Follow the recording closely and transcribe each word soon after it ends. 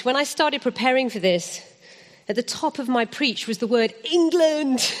When I started preparing for this, at the top of my preach was the word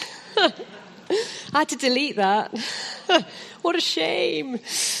England. I had to delete that. What a shame.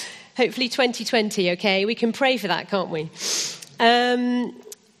 Hopefully 2020, okay? We can pray for that, can't we?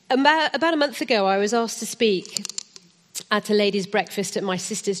 About a month ago, I was asked to speak at a ladies' breakfast at my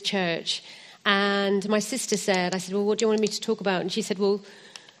sister's church. And my sister said, I said, well, what do you want me to talk about? And she said, well,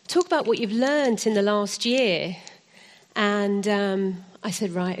 talk about what you've learned in the last year. And I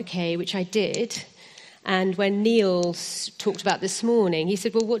said, right, okay, which I did. And when Neil talked about this morning, he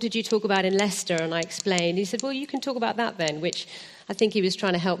said, well, what did you talk about in Leicester? And I explained. He said, well, you can talk about that then, which I think he was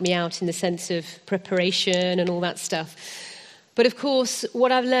trying to help me out in the sense of preparation and all that stuff. But of course,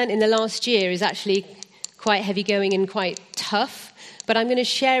 what I've learned in the last year is actually quite heavy-going and quite tough. But I'm going to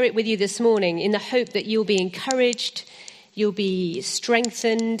share it with you this morning in the hope that you'll be encouraged, you'll be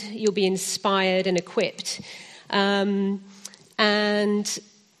strengthened, you'll be inspired and equipped. And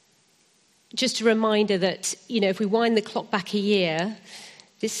just a reminder that, if we wind the clock back a year,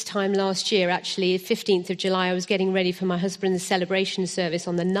 this time last year, actually, 15th of July, I was getting ready for my husband's celebration service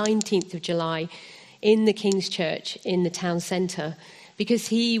on the 19th of July in the King's Church in the town centre, because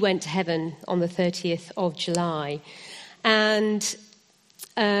he went to heaven on the 30th of July. And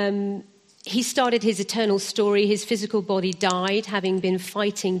he started his eternal story. His physical body died, having been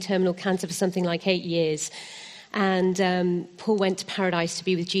fighting terminal cancer for something like 8 years. And Paul went to paradise to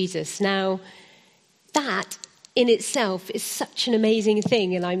be with Jesus. Now, that in itself is such an amazing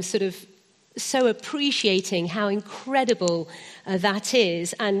thing, and I'm sort of so appreciating how incredible that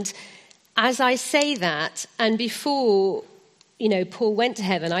is. And as I say that, and before, Paul went to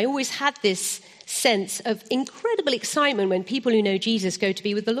heaven, I always had this sense of incredible excitement when people who know Jesus go to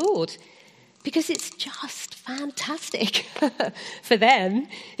be with the Lord, because it's just fantastic for them.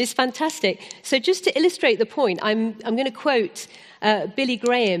 It's fantastic. So just to illustrate the point, I'm going to quote Billy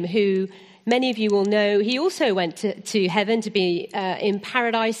Graham, who many of you will know. He also went to heaven to be in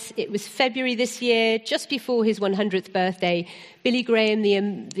paradise. It was February this year, just before his 100th birthday. Billy Graham,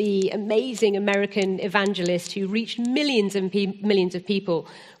 the amazing American evangelist who reached millions and millions of people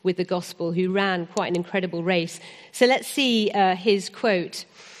with the gospel, who ran quite an incredible race. So let's see his quote,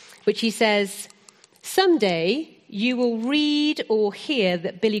 which he says, "Someday you will read or hear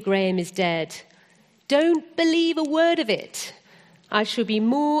that Billy Graham is dead. Don't believe a word of it. I shall be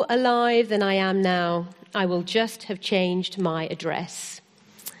more alive than I am now. I will just have changed my address."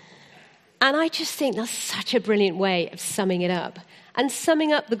 And I just think that's such a brilliant way of summing it up. And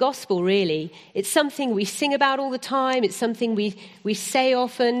summing up the gospel, really. It's something we sing about all the time. It's something we say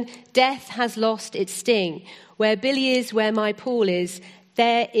often. Death has lost its sting. Where Billy is, where my Paul is,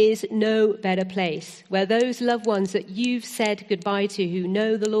 there is no better place. Where those loved ones that you've said goodbye to who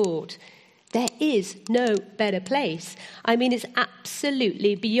know the Lord, there is no better place. I mean, it's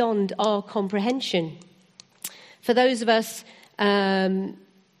absolutely beyond our comprehension. For those of us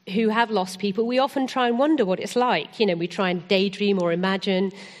who have lost people, we often try and wonder what it's like. We try and daydream or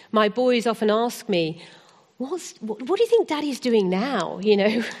imagine. My boys often ask me, what do you think Daddy's doing now?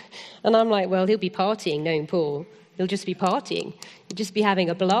 And I'm like, well, he'll be partying, knowing Paul. He'll just be partying. He'll just be having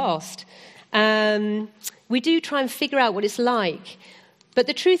a blast. We do try and figure out what it's like. But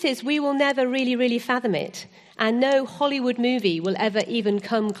the truth is, we will never really, really fathom it. And no Hollywood movie will ever even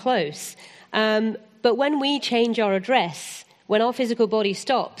come close. But when we change our address, when our physical body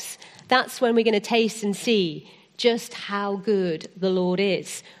stops, that's when we're going to taste and see just how good the Lord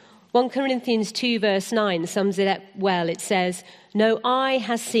is. 1 Corinthians 2 verse 9 sums it up well. It says, "No eye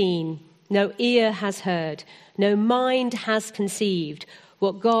has seen, no ear has heard, no mind has conceived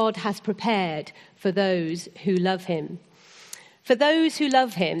what God has prepared for those who love him." For those who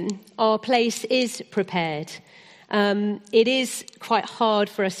love him, our place is prepared. It is quite hard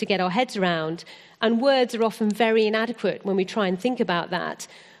for us to get our heads around, and words are often very inadequate when we try and think about that.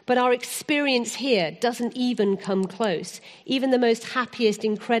 But our experience here doesn't even come close. Even the most happiest,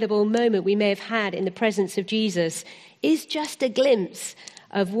 incredible moment we may have had in the presence of Jesus is just a glimpse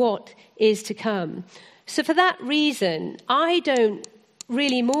of what is to come. So for that reason, I don't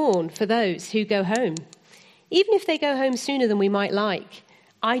really mourn for those who go home. Even if they go home sooner than we might like,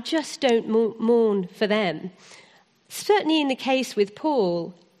 I just don't mourn for them. Certainly in the case with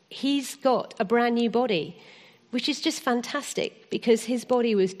Paul, he's got a brand new body, which is just fantastic because his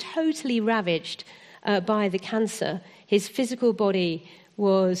body was totally ravaged by the cancer. His physical body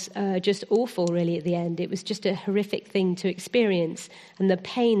was just awful, really, at the end. It was just a horrific thing to experience, and the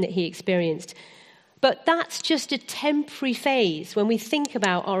pain that he experienced. But that's just a temporary phase when we think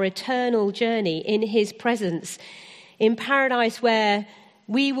about our eternal journey in his presence in paradise, where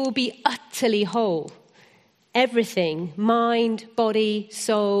we will be utterly whole. Everything, mind, body,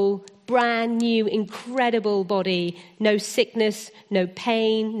 soul, brand new, incredible body. No sickness, no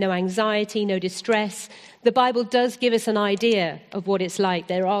pain, no anxiety, no distress. The Bible does give us an idea of what it's like.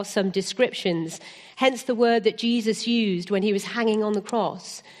 There are some descriptions. Hence the word that Jesus used when he was hanging on the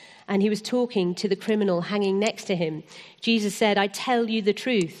cross and he was talking to the criminal hanging next to him. Jesus said, I tell you the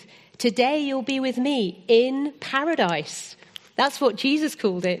truth. Today you'll be with me in paradise. That's what Jesus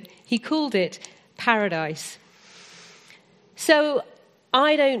called it. He called it paradise. So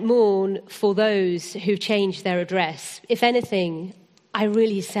I don't mourn for those who've changed their address. If anything, I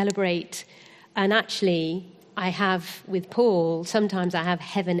really celebrate. And actually, I have with Paul, sometimes I have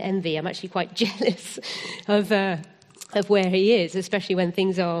heaven envy. I'm actually quite jealous of where he is, especially when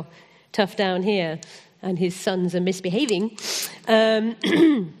things are tough down here and his sons are misbehaving.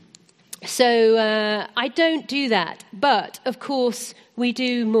 So I don't do that. But, of course, we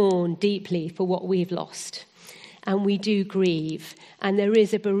do mourn deeply for what we've lost. And we do grieve. And there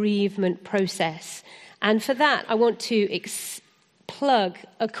is a bereavement process. And for that, I want to plug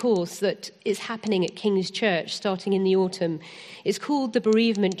a course that is happening at King's Church starting in the autumn. It's called The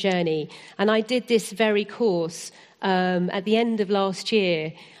Bereavement Journey. And I did this very course at the end of last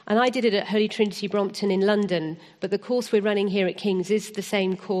year. And I did it at Holy Trinity Brompton in London. But the course we're running here at King's is the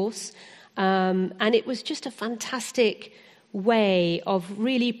same course. And it was just a fantastic way of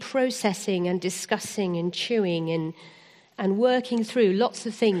really processing and discussing and chewing and working through lots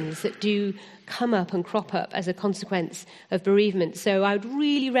of things that do come up and crop up as a consequence of bereavement. So I would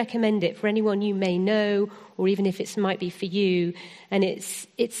really recommend it for anyone you may know, or even if it might be for you. And it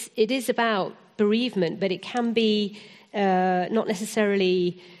is about bereavement, but it can be not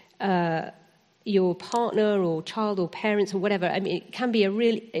necessarily your partner or child or parents or whatever. I mean,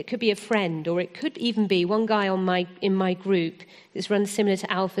 it could be a friend, or it could even be one guy in my group. This runs similar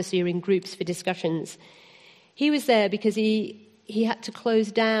to Alpha, so you're in groups for discussions. He was there because he had to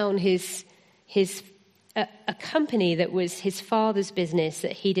close down a company that was his father's business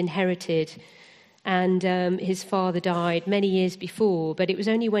that he'd inherited, and his father died many years before. But it was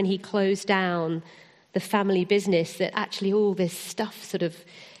only when he closed down the family business that actually all this stuff sort of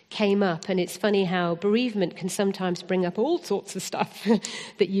came up. And it's funny how bereavement can sometimes bring up all sorts of stuff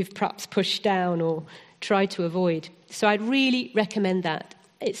that you've perhaps pushed down or tried to avoid. So I'd really recommend that.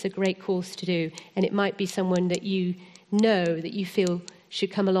 It's a great course to do, and it might be someone that you know that you feel should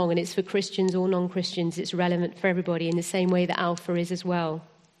come along, and it's for Christians or non-Christians. It's relevant for everybody in the same way that Alpha is as well.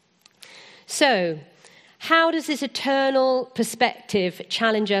 So, how does this eternal perspective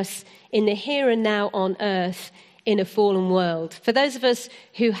challenge us in the here and now on earth in a fallen world? For those of us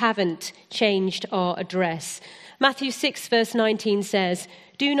who haven't changed our address, Matthew 6 verse 19 says,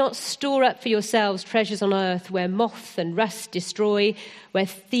 do not store up for yourselves treasures on earth where moth and rust destroy, where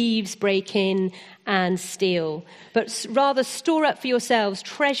thieves break in and steal. But rather store up for yourselves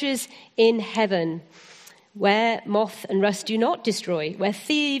treasures in heaven where moth and rust do not destroy, where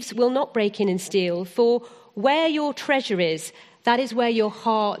thieves will not break in and steal. For where your treasure is, that is where your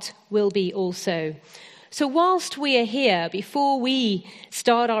heart will be also. So whilst we are here, before we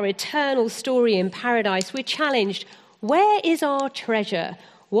start our eternal story in paradise, we're challenged, where is our treasure?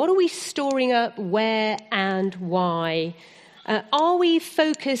 What are we storing up, where and why? Are we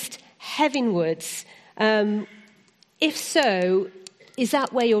focused heavenwards? If so, is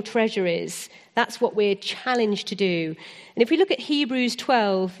that where your treasure is? That's what we're challenged to do. And if we look at Hebrews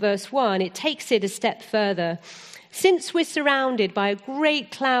 12, verse 1, it takes it a step further. Since we're surrounded by a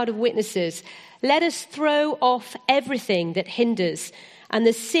great cloud of witnesses, let us throw off everything that hinders and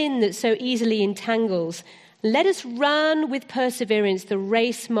the sin that so easily entangles. Let us run with perseverance the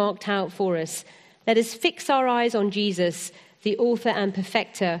race marked out for us. Let us fix our eyes on Jesus, the author and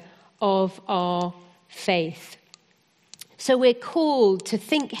perfecter of our faith. So we're called to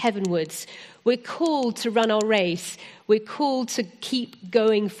think heavenwards. We're called to run our race. We're called to keep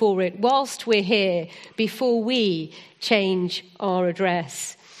going for it whilst we're here before we change our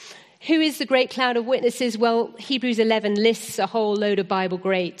address. Who is the great cloud of witnesses? Well, Hebrews 11 lists a whole load of Bible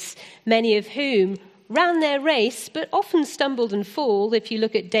greats, many of whom ran their race, but often stumbled and fall. If you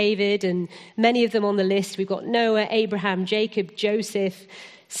look at David and many of them on the list, we've got Noah, Abraham, Jacob, Joseph,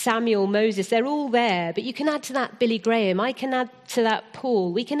 Samuel, Moses. They're all there. But you can add to that Billy Graham. I can add to that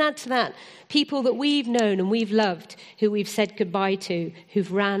Paul. We can add to that people that we've known and we've loved, who we've said goodbye to,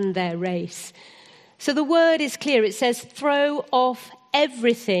 who've ran their race. So the word is clear. It says, throw off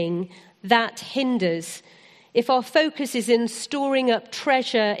everything that hinders. If our focus is in storing up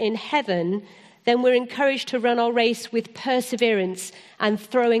treasure in heaven, then we're encouraged to run our race with perseverance and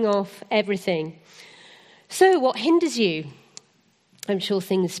throwing off everything. So what hinders you? I'm sure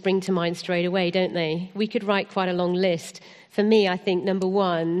things spring to mind straight away, don't they? We could write quite a long list. For me, I think number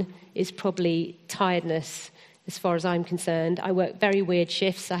one is probably tiredness, as far as I'm concerned. I work very weird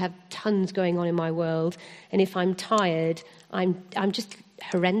shifts. I have tons going on in my world. And if I'm tired, I'm just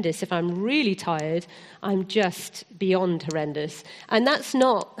horrendous. If I'm really tired, I'm just beyond horrendous. And that's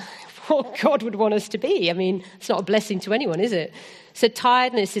not what God would want us to be. I mean, it's not a blessing to anyone, is it? So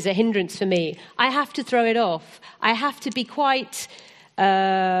tiredness is a hindrance for me. I have to throw it off. I have to be quite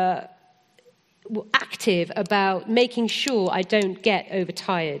active about making sure I don't get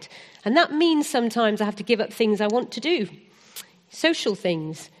overtired. And that means sometimes I have to give up things I want to do. Social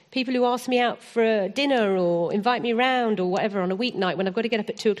things. People who ask me out for a dinner or invite me around or whatever on a weeknight when I've got to get up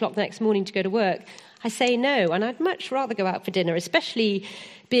at 2 o'clock the next morning to go to work. I say no, and I'd much rather go out for dinner, especially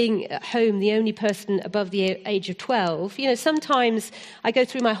being at home the only person above the age of 12. You know, sometimes I go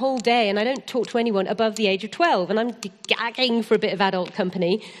through my whole day and I don't talk to anyone above the age of 12, and I'm gagging for a bit of adult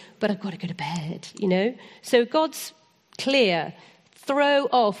company, but I've got to go to bed, you know. So God's clear. Throw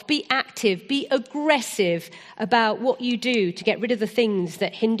off, be active, be aggressive about what you do to get rid of the things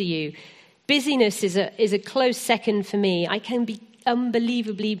that hinder you. Busyness is a close second for me. I can be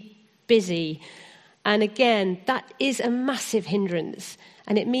unbelievably busy. And again, that is a massive hindrance.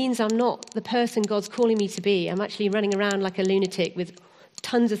 And it means I'm not the person God's calling me to be. I'm actually running around like a lunatic with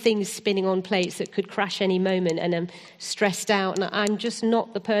tons of things spinning on plates that could crash any moment, and I'm stressed out, and I'm just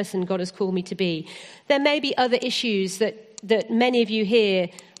not the person God has called me to be. There may be other issues that many of you here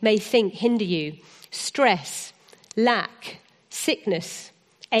may think hinder you. Stress, lack, sickness,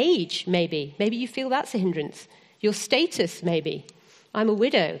 age, maybe. Maybe you feel that's a hindrance. Your status, maybe. I'm a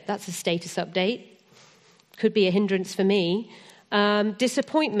widow. That's a status update. Could be a hindrance for me.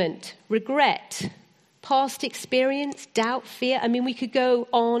 Disappointment, regret, past experience, doubt, fear. I mean, we could go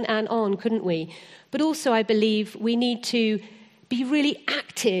on and on, couldn't we? But also, I believe we need to be really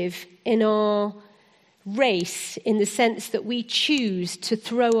active in our race in the sense that we choose to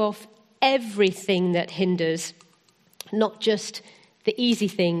throw off everything that hinders, not just the easy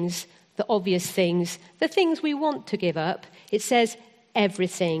things, the obvious things, the things we want to give up. It says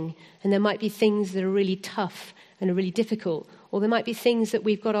everything. And there might be things that are really tough and are really difficult, or there might be things that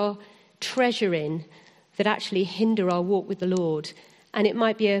we've got our treasure in that actually hinder our walk with the Lord. And it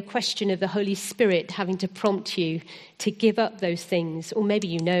might be a question of the Holy Spirit having to prompt you to give up those things, or maybe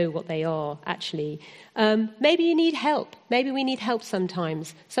you know what they are, actually. Maybe you need help. Maybe we need help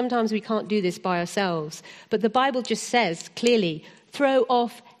sometimes. Sometimes we can't do this by ourselves. But the Bible just says clearly, throw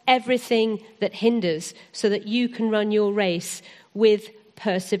off everything that hinders so that you can run your race with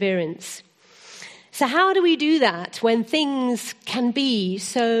perseverance. So how do we do that when things can be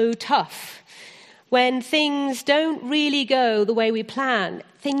so tough? When things don't really go the way we plan,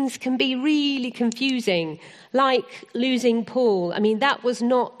 things can be really confusing, like losing Paul. I mean, that was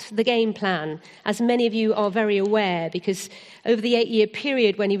not the game plan, as many of you are very aware, because over the 8-year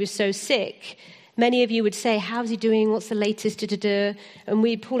period when he was so sick, many of you would say, how's he doing? What's the latest?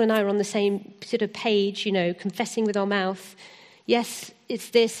 And Paul and I are on the same sort of page, you know, confessing with our mouth. Yes, it's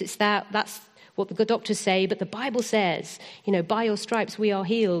this, it's that, that's what the good doctors say, but the Bible says, you know, by your stripes we are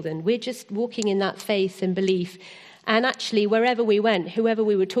healed, and we're just walking in that faith and belief. And actually, wherever we went, whoever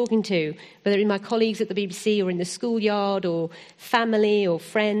we were talking to, whether in my colleagues at the BBC or in the schoolyard or family or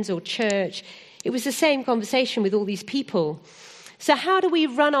friends or church, it was the same conversation with all these people. So how do we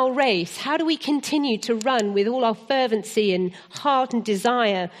run our race? How do we continue to run with all our fervency and heart and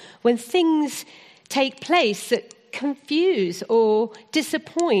desire when things take place that confuse or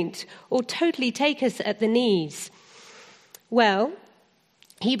disappoint or totally take us at the knees? Well,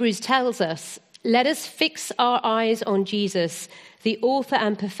 Hebrews tells us, let us fix our eyes on Jesus, the author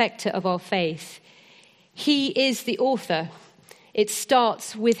and perfecter of our faith. He is the author. It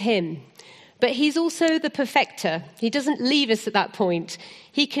starts with him. But he's also the perfecter. He doesn't leave us at that point.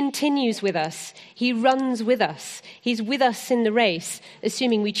 He continues with us. He runs with us. He's with us in the race,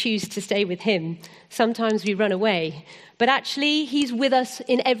 assuming we choose to stay with him. Sometimes we run away. But actually, he's with us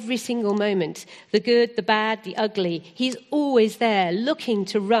in every single moment. The good, the bad, the ugly. He's always there, looking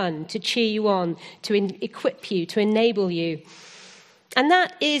to run, to cheer you on, to equip you, to enable you. And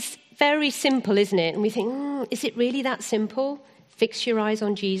that is very simple, isn't it? And we think, is it really that simple? Fix your eyes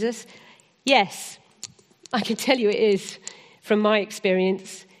on Jesus. Yes, I can tell you it is, from my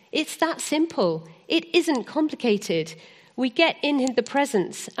experience. It's that simple. It isn't complicated. We get in the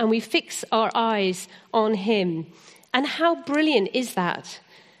presence and we fix our eyes on him. And how brilliant is that?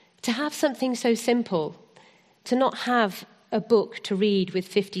 To have something so simple, to not have a book to read with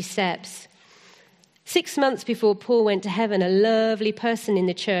 50 steps. 6 months before Paul went to heaven, a lovely person in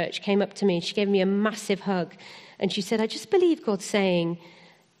the church came up to me. She gave me a massive hug. And she said, I just believe God's saying,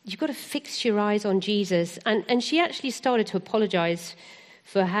 you've got to fix your eyes on Jesus. And she actually started to apologize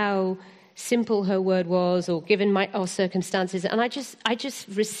for how simple her word was, or given our circumstances. And I just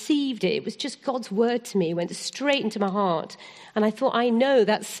received it. It was just God's word to me. It went straight into my heart. And I thought, I know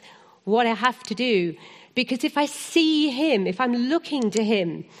that's what I have to do. Because if I see him, if I'm looking to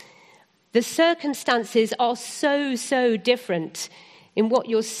him, the circumstances are so, so different in what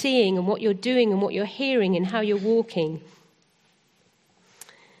you're seeing and what you're doing and what you're hearing and how you're walking.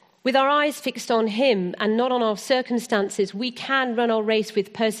 With our eyes fixed on him and not on our circumstances, we can run our race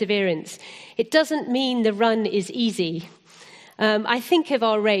with perseverance. It doesn't mean the run is easy. I think of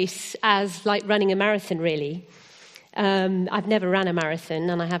our race as like running a marathon, really. I've never ran a marathon,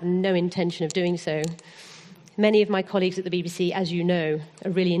 and I have no intention of doing so. Many of my colleagues at the BBC, as you know,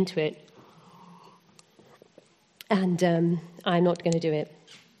 are really into it. And I'm not going to do it.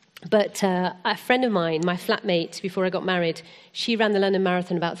 But a friend of mine, my flatmate, before I got married, she ran the London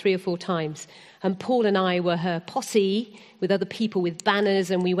Marathon about 3 or 4 times. And Paul and I were her posse with other people with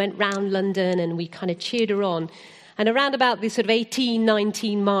banners, and we went round London and we kind of cheered her on. And around about this sort of 18,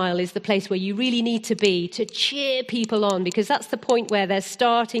 19 mile is the place where you really need to be to cheer people on, because that's the point where they're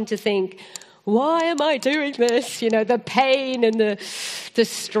starting to think, why am I doing this? You know, the pain and the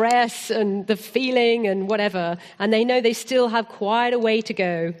stress and the feeling and whatever. And they know they still have quite a way to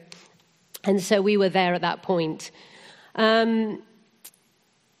go. And so we were there at that point. When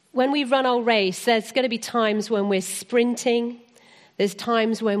we run our race, there's going to be times when we're sprinting. There's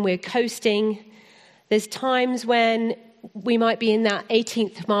times when we're coasting. There's times when we might be in that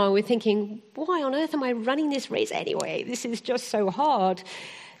 18th mile. We're thinking, why on earth am I running this race anyway? This is just so hard.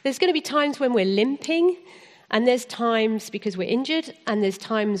 There's going to be times when we're limping. And there's times because we're injured. And there's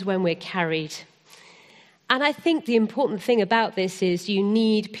times when we're carried. And I think the important thing about this is you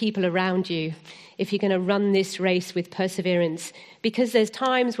need people around you if you're going to run this race with perseverance, because there's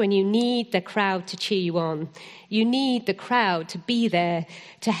times when you need the crowd to cheer you on. You need the crowd to be there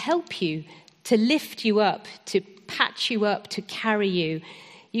to help you, to lift you up, to patch you up, to carry you.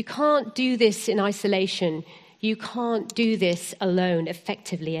 You can't do this in isolation. You can't do this alone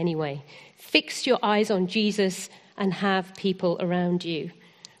effectively anyway. Fix your eyes on Jesus and have people around you.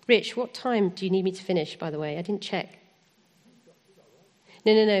 Rich, what time do you need me to finish, by the way? I didn't check.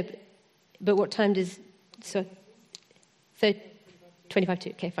 No. But what time does... So, 25 to...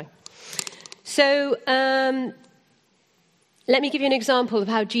 Okay, fine. So, let me give you an example of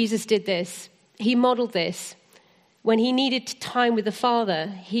how Jesus did this. He modeled this. When he needed time with the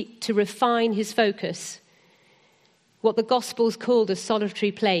Father to refine his focus, what the Gospels called a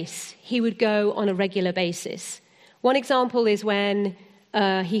solitary place, he would go on a regular basis. One example is when...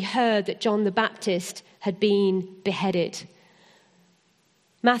 he heard that John the Baptist had been beheaded.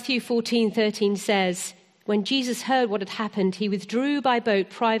 Matthew 14:13 says, when Jesus heard what had happened, he withdrew by boat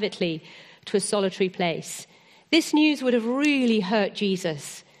privately to a solitary place. This news would have really hurt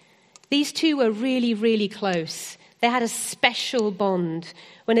Jesus. These two were really, really close. They had a special bond.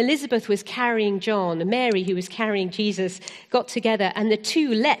 When Elizabeth was carrying John, Mary, who was carrying Jesus, got together, and the two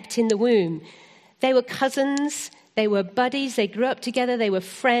leapt in the womb. They were cousins. They were buddies, they grew up together, they were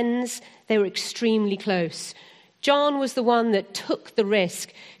friends, they were extremely close. John was the one that took the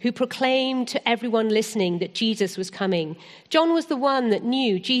risk, who proclaimed to everyone listening that Jesus was coming. John was the one that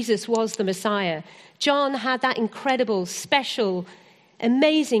knew Jesus was the Messiah. John had that incredible, special,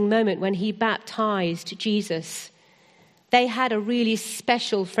 amazing moment when he baptized Jesus. They had a really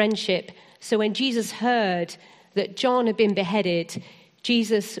special friendship. So when Jesus heard that John had been beheaded,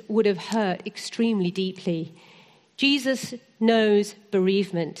 Jesus would have hurt extremely deeply. Jesus knows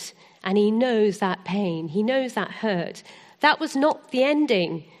bereavement, and he knows that pain. He knows that hurt. That was not the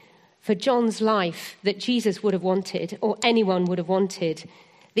ending for John's life that Jesus would have wanted, or anyone would have wanted.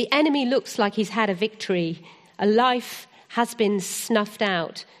 The enemy looks like he's had a victory. A life has been snuffed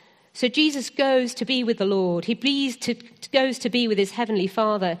out. So Jesus goes to be with the Lord. He goes to be with his heavenly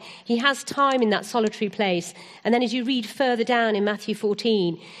Father. He has time in that solitary place. And then as you read further down in Matthew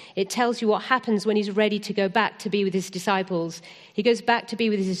 14, it tells you what happens when he's ready to go back to be with his disciples. He goes back to be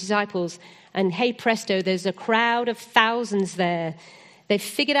with his disciples, and hey presto, there's a crowd of thousands there. They've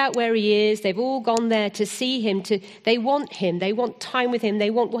figured out where he is. They've all gone there to see him. They want him. They want time with him. They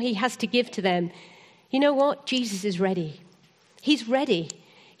want what he has to give to them. You know what? Jesus is ready. He's ready.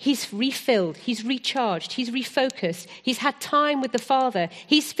 He's refilled, he's recharged, he's refocused, he's had time with the Father,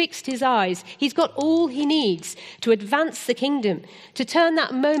 he's fixed his eyes, he's got all he needs to advance the kingdom, to turn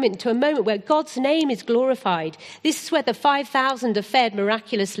that moment to a moment where God's name is glorified. This is where the 5,000 are fed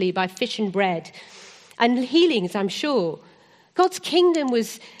miraculously by fish and bread. And healings, I'm sure. God's kingdom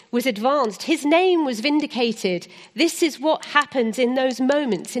was advanced. His name was vindicated. This is what happens in those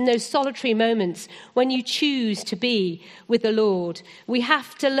moments, in those solitary moments, when you choose to be with the Lord. We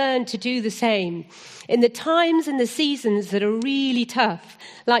have to learn to do the same. In the times and the seasons that are really tough,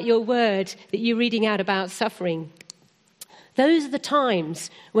 like your word that you're reading out about suffering, those are the times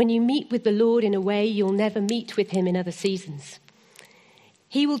when you meet with the Lord in a way you'll never meet with him in other seasons.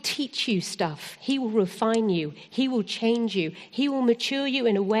 He will teach you stuff. He will refine you. He will change you. He will mature you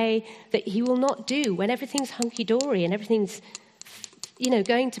in a way that he will not do when everything's hunky-dory and everything's,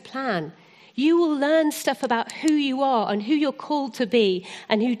 going to plan. You will learn stuff about who you are and who you're called to be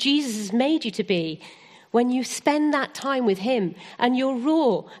and who Jesus has made you to be when you spend that time with him and you're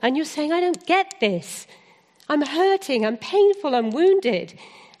raw and you're saying, I don't get this. I'm hurting. I'm painful. I'm wounded.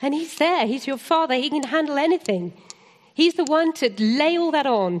 And he's there. He's your father. He can handle anything. He's the one to lay all that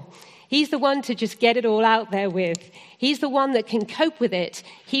on. He's the one to just get it all out there with. He's the one that can cope with it.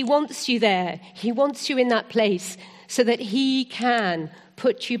 He wants you there. He wants you in that place so that he can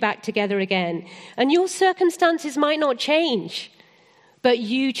put you back together again. And your circumstances might not change, but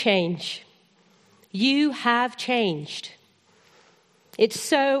you change. You have changed. It's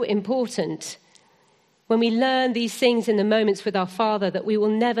so important when we learn these things in the moments with our Father that we will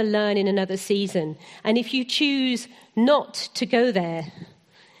never learn in another season. And if you choose not to go there,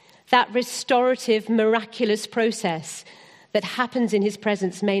 that restorative, miraculous process that happens in his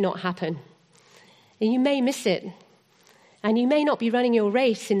presence may not happen. And you may miss it. And you may not be running your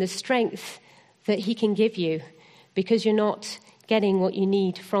race in the strength that he can give you because you're not getting what you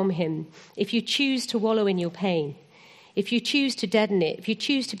need from him. If you choose to wallow in your pain, if you choose to deaden it, if you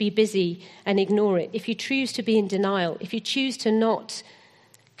choose to be busy and ignore it, if you choose to be in denial, if you choose to not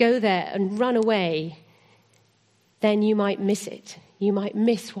go there and run away, then you might miss it. You might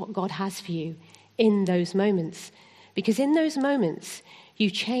miss what God has for you in those moments. Because in those moments, you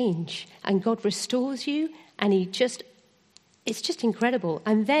change and God restores you and it's just incredible.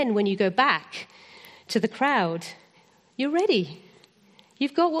 And then when you go back to the crowd, you're ready.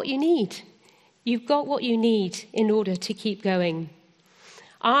 You've got what you need. You've got what you need in order to keep going.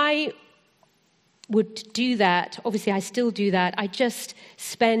 I would do that. Obviously, I still do that. I just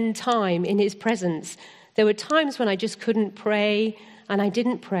spend time in his presence. There were times when I just couldn't pray, and I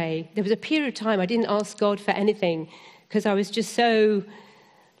didn't pray. There was a period of time I didn't ask God for anything because I was just so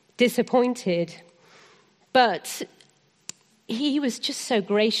disappointed. But he was just so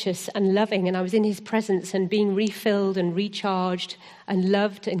gracious and loving, and I was in his presence and being refilled and recharged and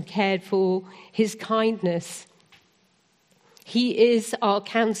loved and cared for. His kindness. He is our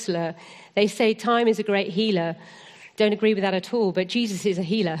counselor. They say time is a great healer. Don't agree with that at all, but Jesus is a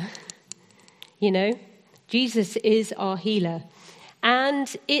healer. Jesus is our healer.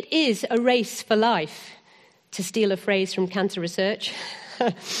 And it is a race for life, to steal a phrase from cancer research.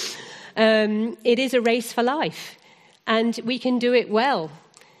 It is a race for life. And we can do it well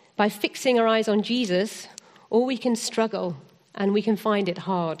by fixing our eyes on Jesus, or we can struggle and we can find it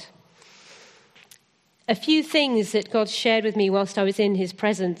hard. A few things that God shared with me whilst I was in his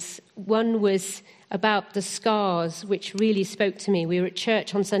presence. One was about the scars, which really spoke to me. We were at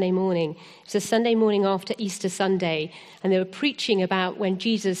church on Sunday morning. It was a Sunday morning after Easter Sunday, and they were preaching about when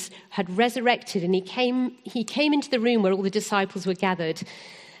Jesus had resurrected, and he came into the room where all the disciples were gathered,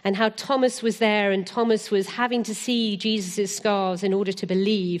 and how Thomas was there, and Thomas was having to see Jesus' scars in order to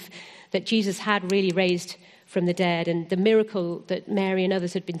believe that Jesus had really raised from the dead, and the miracle that Mary and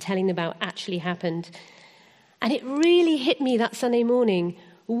others had been telling them about actually happened. And it really hit me that Sunday morning.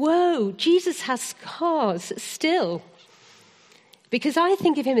 Whoa, Jesus has scars still. Because I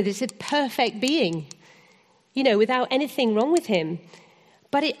think of him as a perfect being, without anything wrong with him.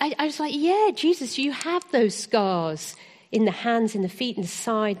 But I was like, yeah, Jesus, you have those scars in the hands, in the feet, in the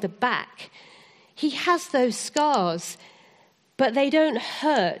side, the back. He has those scars, but they don't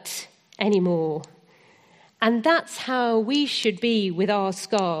hurt anymore. And that's how we should be with our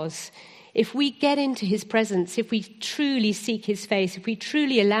scars. If we get into his presence, if we truly seek his face, if we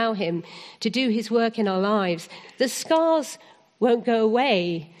truly allow him to do his work in our lives, the scars won't go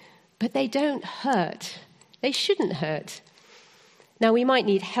away, but they don't hurt. They shouldn't hurt. Now, we might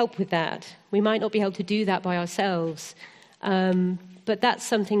need help with that. We might not be able to do that by ourselves. But that's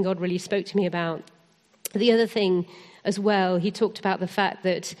something God really spoke to me about. The other thing as well, he talked about the fact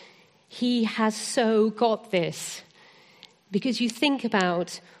that he has so got this. Because you think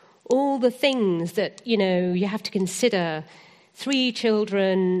about all the things that, you have to consider. 3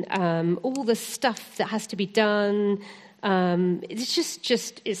 children, all the stuff that has to be done. It's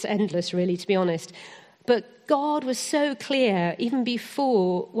just it's endless, really, to be honest. But God was so clear, even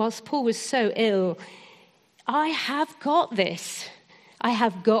before, whilst Paul was so ill, I have got this. I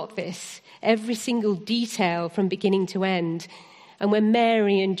have got this. Every single detail from beginning to end. And when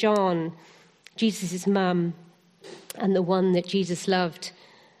Mary and John, Jesus' mum, and the one that Jesus loved,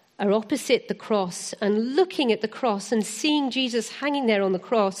 are opposite the cross and looking at the cross and seeing Jesus hanging there on the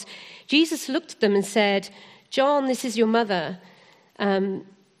cross, Jesus looked at them and said, John, this is your mother.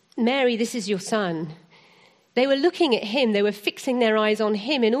 Mary, this is your son. They were looking at him. They were fixing their eyes on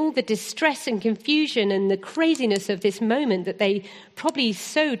him in all the distress and confusion and the craziness of this moment that they probably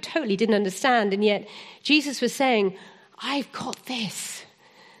so totally didn't understand. And yet Jesus was saying, I've got this.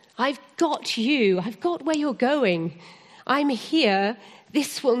 I've got you. I've got where you're going. I'm here.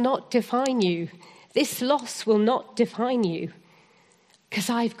 This will not define you. This loss will not define you because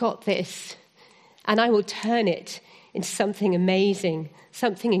I've got this. And I will turn it into something amazing,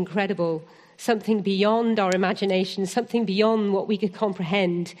 something incredible, something beyond our imagination, something beyond what we could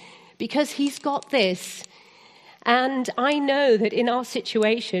comprehend, because he's got this. And I know that in our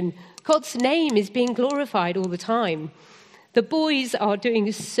situation, God's name is being glorified all the time. The boys are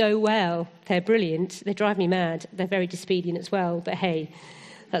doing so well. They're brilliant. They drive me mad. They're very disobedient as well. But hey,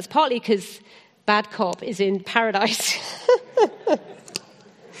 that's partly because bad cop is in paradise.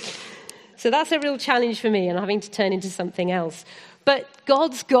 So that's a real challenge for me, and I'm having to turn into something else. But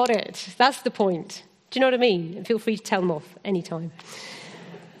God's got it. That's the point. Do you know what I mean? And feel free to tell them off anytime.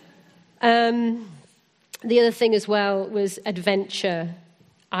 The other thing as well was adventure.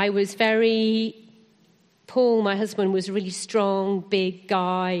 Paul, my husband, was a really strong, big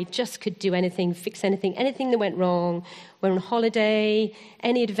guy, just could do anything, fix anything that went wrong. We're on holiday,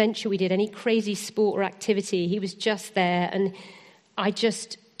 any adventure we did, any crazy sport or activity, he was just there. And I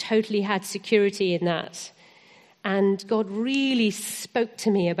just totally had security in that. And God really spoke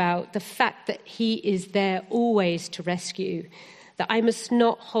to me about the fact that he is there always to rescue, that I must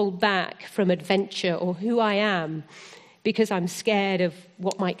not hold back from adventure or who I am because I'm scared of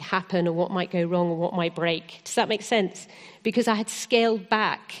what might happen or what might go wrong or what might break. Does that make sense? Because I had scaled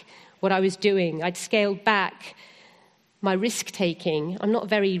back what I was doing. I'd scaled back my risk-taking. I'm not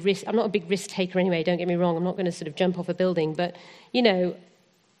a big risk-taker anyway, don't get me wrong. I'm not going to sort of jump off a building. But,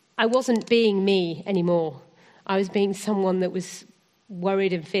 I wasn't being me anymore. I was being someone that was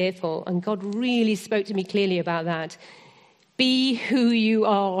worried and fearful, and God really spoke to me clearly about that. Be who you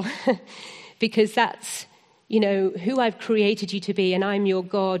are, because that's, who I've created you to be, and I'm your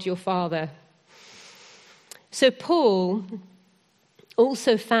God, your Father. So Paul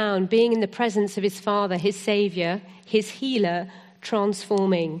also found being in the presence of his Father, his Saviour, his healer,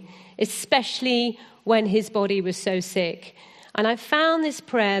 transforming, especially when his body was so sick. And I found this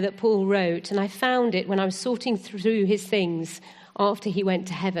prayer that Paul wrote, and I found it when I was sorting through his things after he went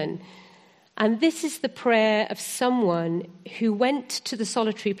to heaven. And this is the prayer of someone who went to the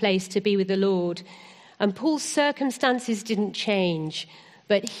solitary place to be with the Lord. And Paul's circumstances didn't change,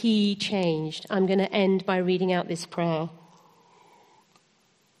 but he changed. I'm going to end by reading out this prayer.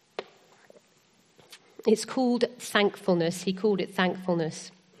 It's called thankfulness. He called it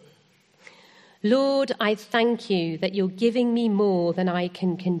thankfulness. Lord, I thank you that you're giving me more than I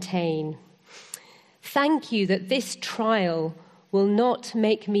can contain. Thank you that this trial will not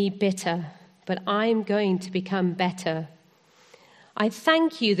make me bitter, but I'm going to become better. I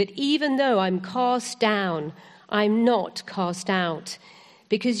thank you that even though I'm cast down, I'm not cast out,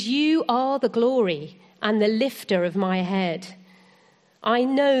 because you are the glory and the lifter of my head. I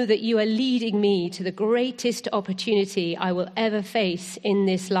know that you are leading me to the greatest opportunity I will ever face in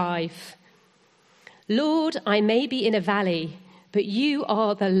this life. Lord, I may be in a valley, but you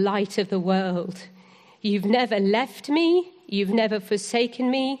are the light of the world. You've never left me. You've never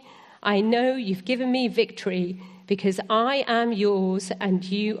forsaken me. I know you've given me victory because I am yours and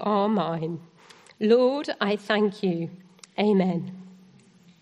you are mine. Lord, I thank you. Amen.